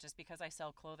 right? Just because I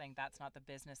sell clothing, that's not the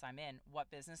business I'm in.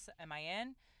 What business am I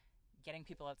in? Getting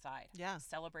people outside. Yeah.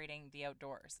 Celebrating the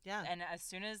outdoors. Yeah. And as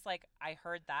soon as like I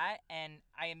heard that, and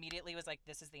I immediately was like,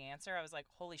 this is the answer. I was like,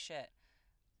 holy shit,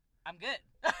 I'm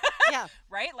good. Yeah.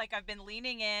 Right? Like I've been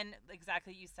leaning in,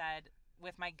 exactly you said,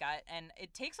 with my gut, and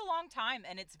it takes a long time,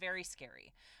 and it's very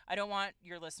scary. I don't want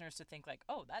your listeners to think like,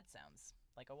 oh, that sounds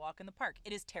like a walk in the park.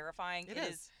 It is terrifying. It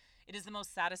is the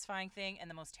most satisfying thing and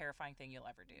the most terrifying thing you'll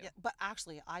ever do. Yeah, but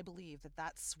actually, I believe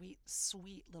that sweet,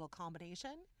 sweet little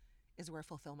combination is where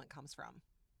fulfillment comes from,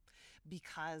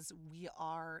 because we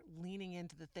are leaning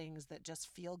into the things that just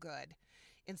feel good.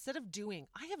 Instead of doing,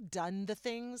 I have done the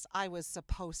things I was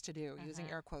supposed to do, using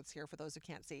air quotes here for those who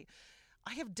can't see.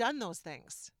 I have done those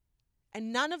things.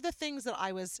 And none of the things that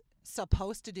I was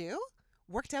supposed to do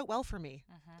worked out well for me.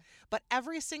 But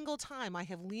every single time I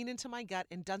have leaned into my gut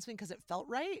and done something because it felt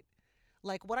right.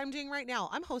 Like what I'm doing right now,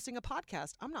 I'm hosting a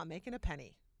podcast. I'm not making a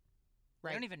penny.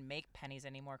 Right? I don't even make pennies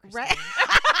anymore, Christine. Right?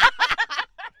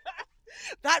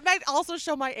 That might also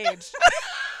show my age.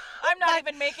 I'm not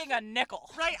even making a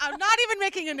nickel. Right. I'm not even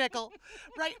making a nickel.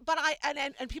 Right. But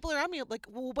and people around me are like,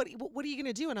 well, what are you going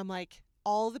to do? And I'm like,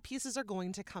 all the pieces are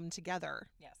going to come together.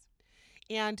 Yes.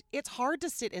 And it's hard to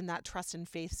sit in that trust and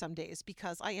faith some days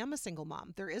because I am a single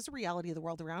mom. There is a reality of the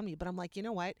world around me, but I'm like, you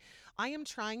know what? I am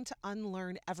trying to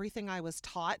unlearn everything I was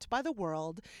taught by the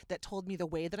world that told me the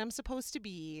way that I'm supposed to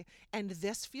be. And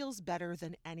this feels better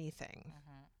than anything.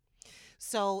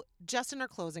 So just in our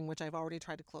closing, which I've already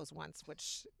tried to close once,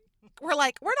 which we're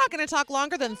like, we're not going to talk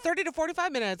longer than 30 to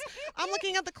 45 minutes. I'm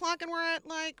looking at the clock and we're at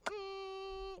like,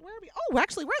 where are we? Oh,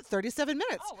 actually, we're at 37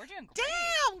 minutes. Oh, we're doing great.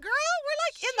 Damn, girl. We're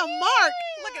like in the mark.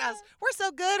 Look at us. We're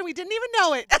so good and we didn't even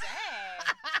know it.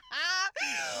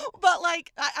 But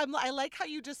like, I like how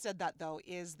you just said that, though,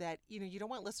 is that, you don't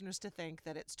want listeners to think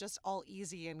that it's just all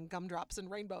easy and gumdrops and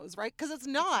rainbows, right? Because it's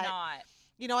not. It's not.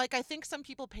 Like I think some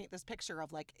people paint this picture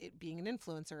of like it being an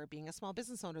influencer or being a small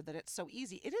business owner, that it's so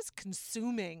easy. It is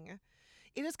consuming.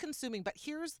 It is consuming. But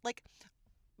here's like,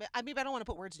 I don't want to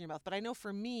put words in your mouth, but I know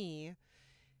for me,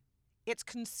 it's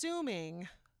consuming,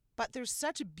 but there's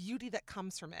such beauty that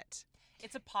comes from it.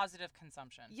 It's a positive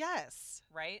consumption. Yes.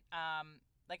 Right?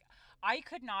 Like I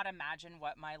could not imagine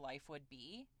what my life would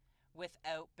be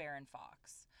without Baron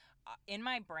Fox. In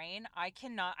my brain, I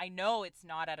know it's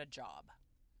not at a job.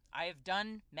 I have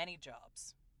done many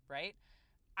jobs, right?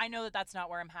 I know that that's not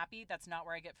where I'm happy. That's not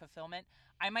where I get fulfillment.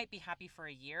 I might be happy for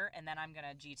a year and then I'm going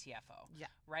to GTFO. Yeah.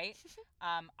 Right?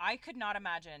 I could not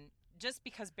imagine, just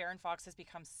because Baron Fox has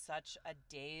become such a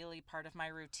daily part of my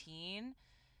routine,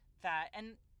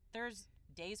 and there's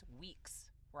days, weeks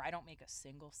where I don't make a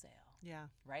single sale. Yeah.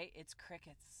 Right? It's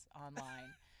crickets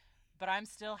online. But I'm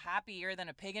still happier than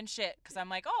a pig in shit because I'm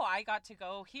like, oh, I got to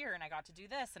go here and I got to do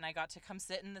this and I got to come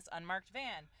sit in this unmarked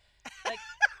van.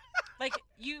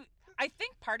 I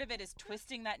think part of it is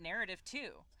twisting that narrative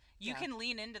too. You can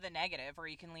lean into the negative or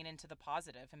you can lean into the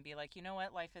positive and be like, you know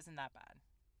what? Life isn't that bad.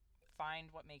 find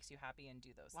what makes you happy and do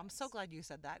those Well, I'm things. so glad you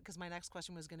said that, because my next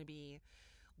question was going to be,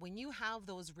 when you have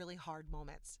those really hard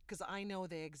moments, because I know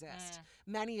they exist,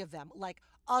 many of them, like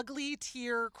ugly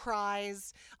tear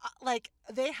cries, like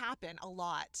they happen a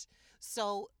lot.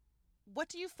 So what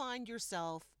do you find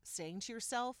yourself saying to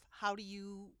yourself? How do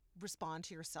you respond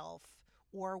to yourself?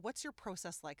 Or what's your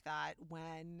process like that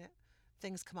when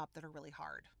things come up that are really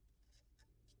hard?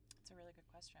 It's a really good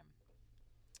question.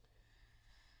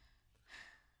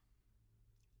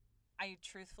 I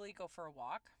truthfully go for a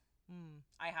walk. Mm.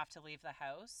 I have to leave the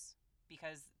house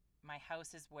because my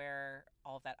house is where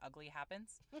all of that ugly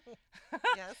happens.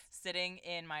 Yes. Sitting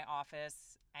in my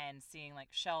office and seeing like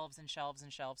shelves and shelves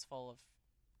and shelves full of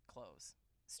clothes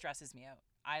stresses me out.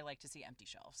 I like to see empty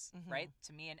shelves, right?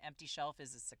 To me, an empty shelf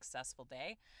is a successful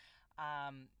day.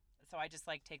 So I just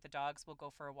like take the dogs, we'll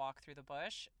go for a walk through the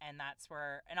bush, and that's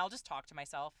where, and I'll just talk to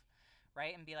myself,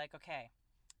 right? And be like, okay,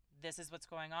 this is what's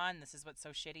going on. This is what's so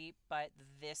shitty, but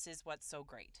this is what's so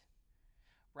great,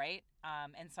 right?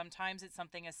 And sometimes it's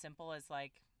something as simple as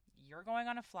like, you're going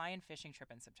on a fly-in fishing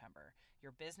trip in September.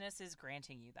 Your business is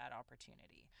granting you that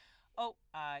opportunity. Oh,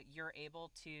 you're able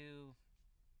to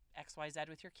XYZ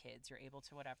with your kids. You're able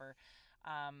to whatever.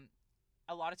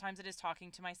 A lot of times it is talking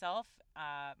to myself.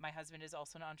 My husband is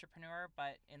also an entrepreneur,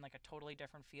 but in like a totally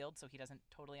different field, so he doesn't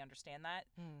totally understand that.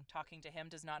 Talking to him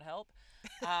does not help.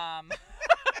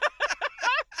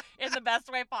 In the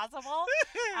best way possible.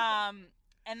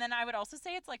 And then I would also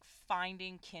say it's like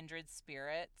finding kindred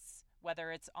spirits,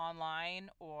 whether it's online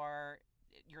or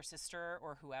your sister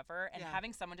or whoever, and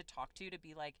having someone to talk to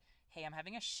be like, hey, I'm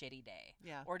having a shitty day.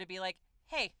 Yeah. Or to be like,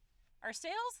 hey, are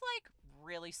sales like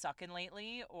really sucking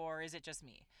lately, or is it just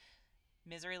me?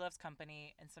 Misery loves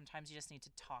company, and sometimes you just need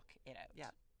to talk it out. Yeah.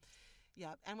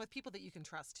 Yeah, and with people that you can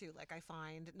trust too. Like, I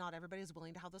find not everybody is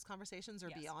willing to have those conversations or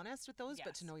be honest with those,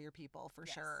 but to know your people for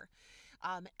sure.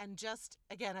 And just,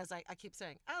 again, as I keep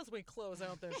saying, as we close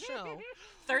out this show.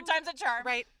 Third time's a charm.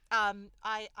 Right.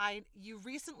 You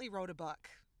recently wrote a book.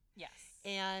 Yes.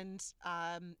 And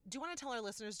do you want to tell our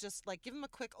listeners, just like give them a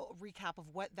quick recap of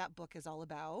what that book is all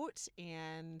about?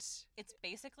 And it's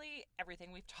basically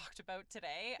everything we've talked about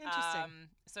today. Interesting.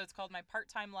 So it's called My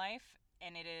Part-Time Life,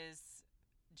 and it is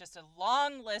just a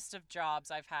long list of jobs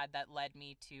I've had that led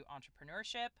me to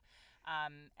entrepreneurship.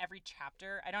 Every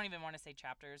chapter, I don't even want to say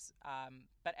chapters,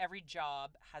 but every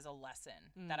job has a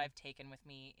lesson that I've taken with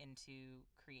me into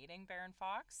creating Baron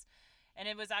Fox. And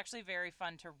it was actually very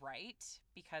fun to write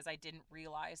because I didn't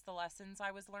realize the lessons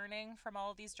I was learning from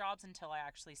all of these jobs until I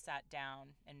actually sat down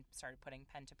and started putting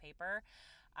pen to paper.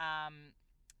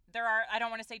 There are, I don't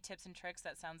want to say tips and tricks,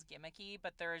 that sounds gimmicky,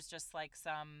 but there's just like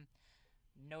some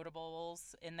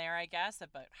notables in there, I guess,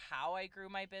 about how I grew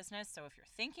my business. So if you're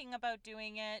thinking about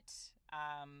doing it,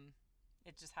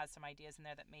 it just has some ideas in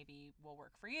there that maybe will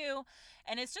work for you.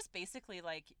 And it's just basically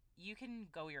like you can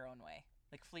go your own way,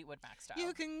 like Fleetwood Mac style.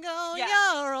 You can go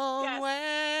your own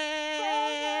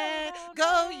way.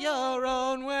 Go your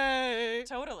own way.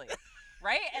 Totally.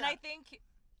 Right? And I think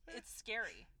it's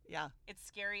scary. Yeah. It's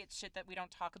scary. It's shit that we don't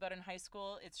talk about in high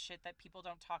school. It's shit that people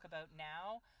don't talk about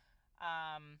now.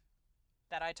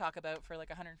 That I talk about for like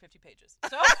 150 pages.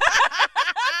 So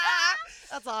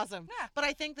that's awesome. Yeah. But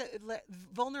I think that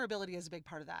vulnerability is a big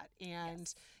part of that.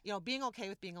 And, you know, being okay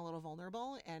with being a little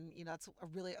vulnerable. And, you know, that's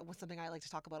something I like to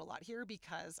talk about a lot here,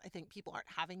 because I think people aren't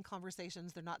having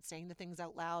conversations. They're not saying the things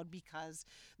out loud because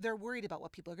they're worried about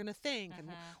what people are going to think and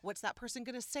what's that person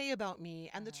going to say about me.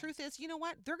 And the truth is, you know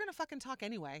what? They're going to fucking talk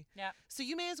anyway. Yeah. So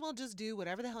you may as well just do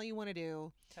whatever the hell you want to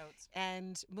do. Totes.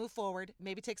 And move forward.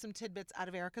 Maybe take some tidbits out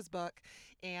of Erica's book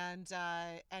and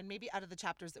maybe out of the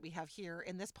chapters that we have here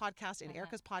in this podcast, in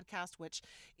Erica's podcast, which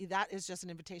that is just an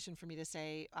invitation for me to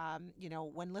say, you know,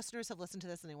 when listeners have listened to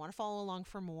this and they want to follow along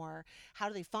for more, how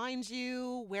do they find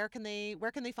you? Where can they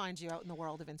find you out in the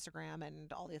world of Instagram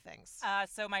and all the things?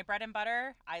 So my bread and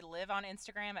butter, I live on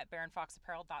Instagram at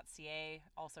baronfoxapparel.ca,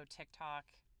 also TikTok,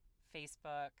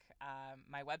 Facebook,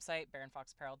 my website,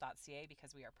 baronfoxapparel.ca,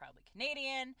 because we are proudly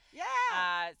Canadian.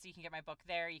 Yeah. So you can get my book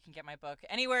there. You can get my book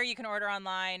anywhere you can order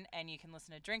online, and you can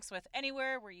listen to Drinks With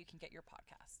anywhere where you can get your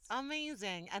podcasts.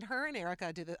 Amazing. And her and Erica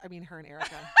her and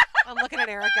Erica. I'm looking at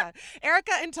Erica.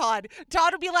 Erica and Todd.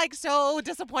 Todd would be like so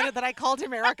disappointed that I called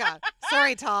him Erica.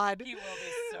 Sorry, Todd. He will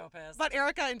be so pissed. But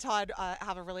Erica and Todd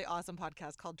have a really awesome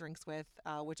podcast called Drinks With,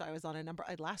 which I was on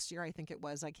last year, I think it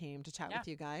was. I came to chat with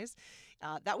you guys.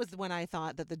 That was when I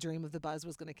thought that the dream of the buzz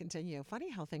was going to continue.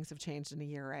 Funny how things have changed in a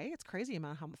year, right? It's crazy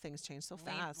amount how things change so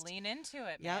fast. Lean into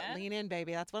it, yeah, man. Lean in,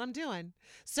 baby. That's what I'm doing.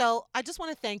 So I just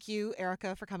want to thank you,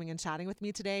 Erica, for coming and chatting with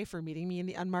me today, for meeting me in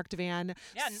the unmarked van.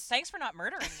 Yeah, and thanks for not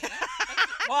murdering me. Thank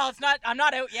you. Well, it's not. I'm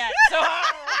not out yet. So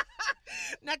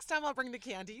Next time I'll bring the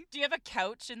candy. do you have a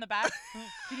couch in the back?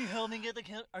 Can you help me get the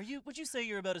count? Would you say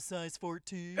you're about a size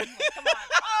 14? Come on.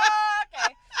 Oh,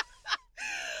 okay.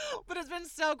 But it's been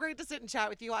so great to sit and chat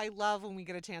with you. I love when we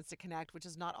get a chance to connect, which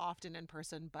is not often in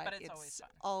person, but it's always fun.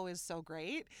 always so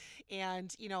great.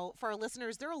 And, you know, for our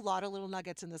listeners, there are a lot of little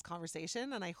nuggets in this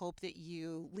conversation, and I hope that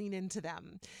you lean into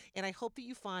them. And I hope that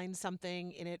you find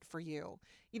something in it for you.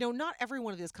 You know, not every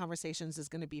one of these conversations is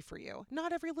going to be for you.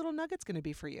 Not every little nugget's going to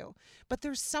be for you. But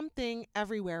there's something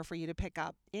everywhere for you to pick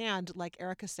up. And like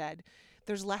Erica said,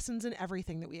 there's lessons in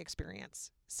everything that we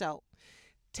experience. So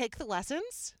take the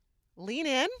lessons, lean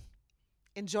in,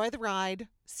 enjoy the ride,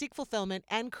 seek fulfillment,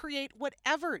 and create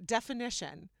whatever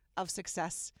definition of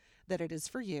success that it is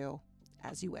for you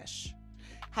as you wish.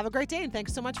 Have a great day, and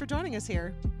thanks so much for joining us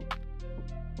here.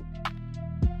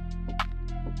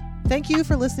 Thank you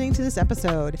for listening to this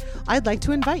episode. I'd like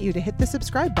to invite you to hit the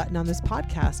subscribe button on this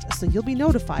podcast so you'll be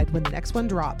notified when the next one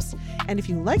drops. And if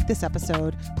you like this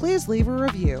episode, please leave a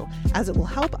review, as it will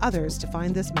help others to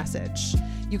find this message.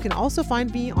 You can also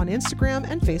find me on Instagram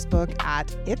and Facebook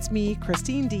at It's Me,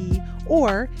 Christine D,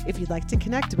 or if you'd like to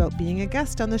connect about being a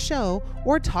guest on the show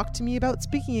or talk to me about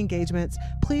speaking engagements,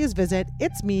 please visit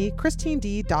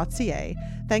itsmechristined.ca.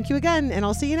 Thank you again, and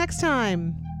I'll see you next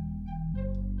time.